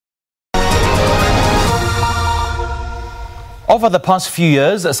Over the past few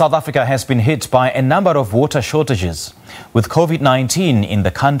years, South Africa has been hit by a number of water shortages. With COVID-19 in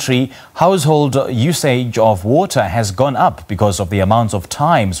the country, household usage of water has gone up because of the amount of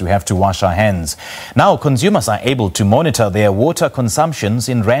times we have to wash our hands. Now, consumers are able to monitor their water consumptions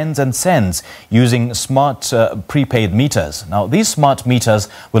in rands and cents using smart prepaid meters. Now, these smart meters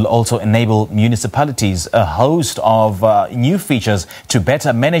will also enable municipalities a host of new features to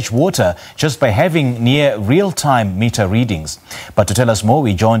better manage water just by having near real-time meter readings. But to tell us more,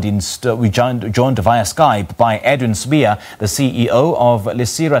 we joined via Skype by Edwin Sibiya, the CEO of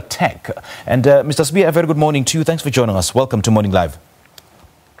Lesira Teq. And Mr. Sibiya, a very good morning to you. Thanks for joining us. Welcome to Morning Live.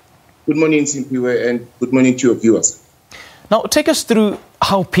 Good morning, Simpiwe, and good morning to your viewers. Now, take us through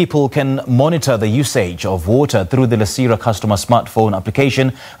how people can monitor the usage of water through the Lesira customer smartphone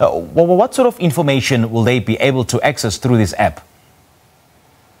application. What sort of information will they be able to access through this app?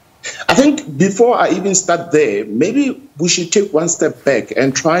 I think before I even start there, maybe we should take one step back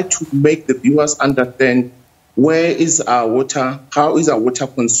and try to make the viewers understand where is our water, how is our water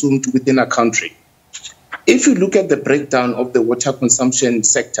consumed within a country. If you look at the breakdown of the water consumption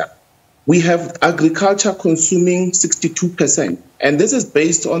sector, we have agriculture consuming 62%. And this is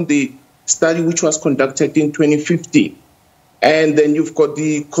based on the study which was conducted in 2015. And then you've got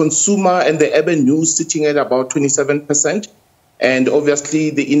the consumer and the urban use sitting at about 27%. And obviously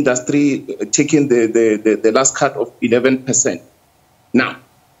the industry taking the last cut of 11%. Now,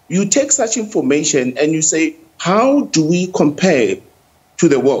 you take such information and you say, how do we compare to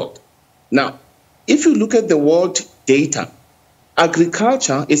the world? Now, if you look at the world data,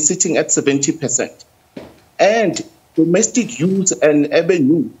 agriculture is sitting at 70%. And domestic use and urban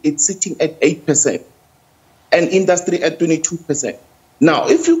use, it's sitting at 8%. And industry at 22%. Now,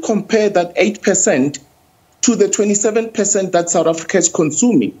 if you compare that 8% to the 27% that South Africa is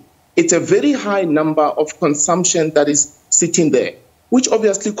consuming, it's a very high number of consumption that is sitting there, which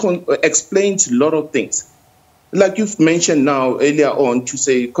obviously explains a lot of things. Like you've mentioned now earlier on, to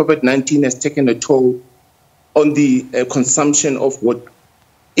say COVID-19 has taken a toll on the consumption of water.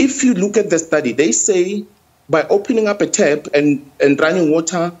 If you look at the study, they say by opening up a tap and running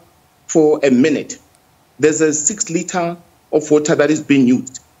water for a minute, there's a 6 liter of water that is being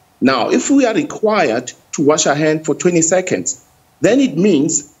used. Now, if we are required to wash our hand for 20 seconds, then it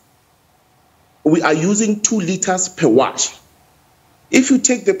means we are using 2 liters per wash. If you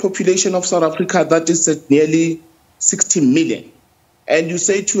take the population of South Africa, that is at nearly 60 million, and you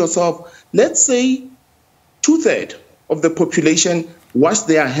say to yourself, let's say 2/3 of the population wash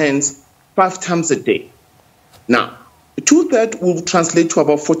their hands 5 times a day. Now, 2/3 will translate to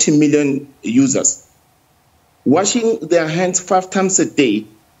about 40 million users. Washing their hands 5 times a day,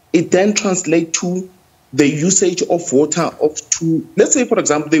 it then translates to the usage of water of let's say, for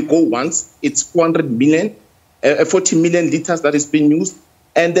example, they go once, it's 40 million liters that is being used.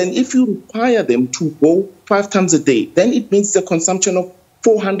 And then if you require them to go 5 times a day, then it means the consumption of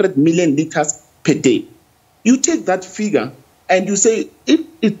 400 million liters per day. You take that figure and you say, if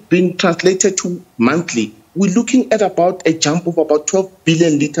it's been translated to monthly, we're looking at about a jump of about 12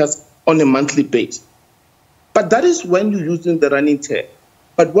 billion liters on a monthly basis. But that is when you're using the running tap.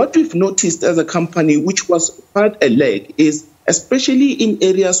 But what we've noticed as a company, which was quite a lag, is especially in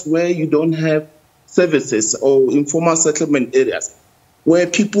areas where you don't have services or informal settlement areas, where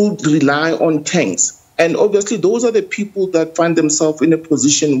people rely on tanks. And obviously, those are the people that find themselves in a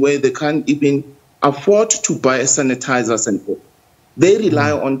position where they can't even afford to buy sanitizers and all. They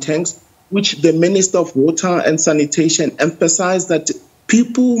rely on tanks, which the Minister of Water and Sanitation emphasized that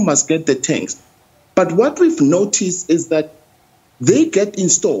people must get the tanks. But what we've noticed is that they get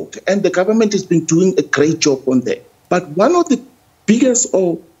installed, and the government has been doing a great job on that. But one of the biggest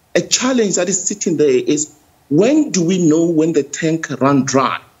a challenge that is sitting there is, when do we know when the tank run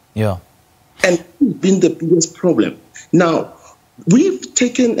dry? Yeah. And it's been the biggest problem. Now, we've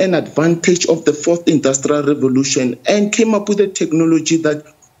taken an advantage of the 4th Industrial Revolution and came up with a technology that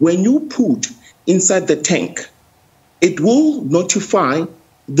when you put inside the tank, it will notify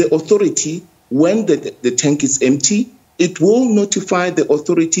the authority when the tank is empty. It will notify the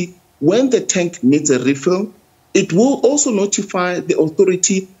authority when the tank needs a refill. It will also notify the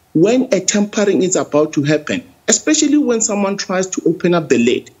authority when a tampering is about to happen, especially when someone tries to open up the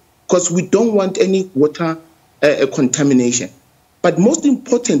lid, because we don't want any water contamination. But most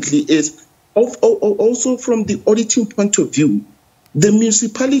importantly is, also from the auditing point of view, the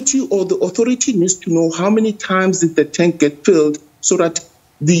municipality or the authority needs to know how many times did the tank get filled, so that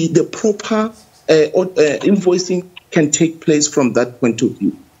the proper invoicing can take place from that point of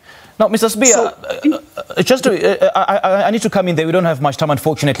view. Now, Mr. Sibiya, just to, I need to come in there. We don't have much time,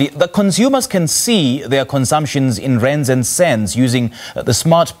 unfortunately. The consumers can see their consumptions in rands and cents using the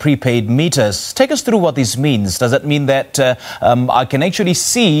smart prepaid meters. Take us through what this means. Does that mean that I can actually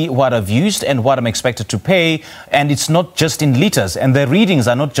see what I've used and what I'm expected to pay, and it's not just in litres, and the readings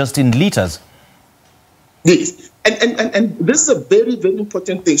are not just in litres? Yes. And this is a very, very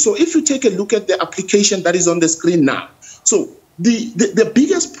important thing. So if you take a look at the application that is on the screen now, so the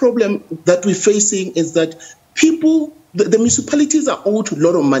biggest problem that we're facing is that people, the municipalities are owed a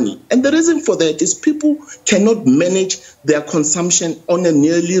lot of money. And the reason for that is people cannot manage their consumption on a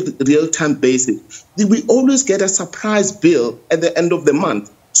nearly real-time basis. We always get a surprise bill at the end of the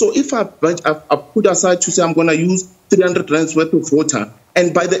month. So if I put aside to say I'm going to use 300 rands worth of water,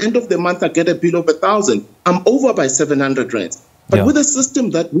 and by the end of the month I get a bill of 1,000, I'm over by 700 rands. But with a system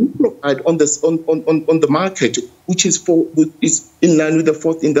that we provide on the market, which is in line with the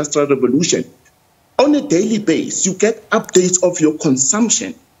fourth industrial revolution, on a daily basis, you get updates of your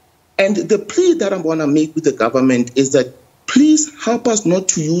consumption. And the plea that I want to make with the government is that please help us not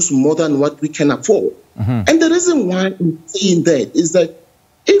to use more than what we can afford. And the reason why I'm saying that is that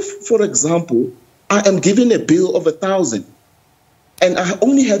if, for example, I am given a bill of 1,000 and I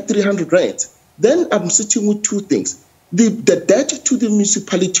only had 300 rands, then I'm sitting with two things. The debt to the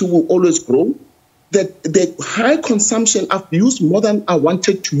municipality will always grow. The high consumption, I've used more than I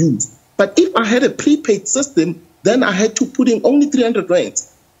wanted to use. But if I had a prepaid system, then I had to put in only 300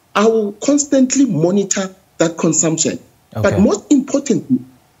 rands. I will constantly monitor that consumption. Okay. But most importantly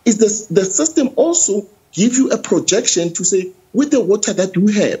is the system also give you a projection to say, with the water that you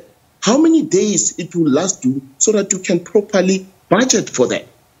have, how many days it will last you so that you can properly budget for that.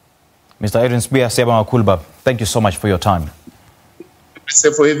 Mr. Edwin Sibiya, thank you so much for your time.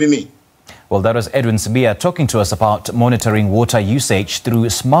 Thanks for having me. Well, that was Edwin Sibiya talking to us about monitoring water usage through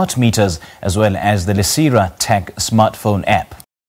smart meters as well as the Lesira Teq smartphone app.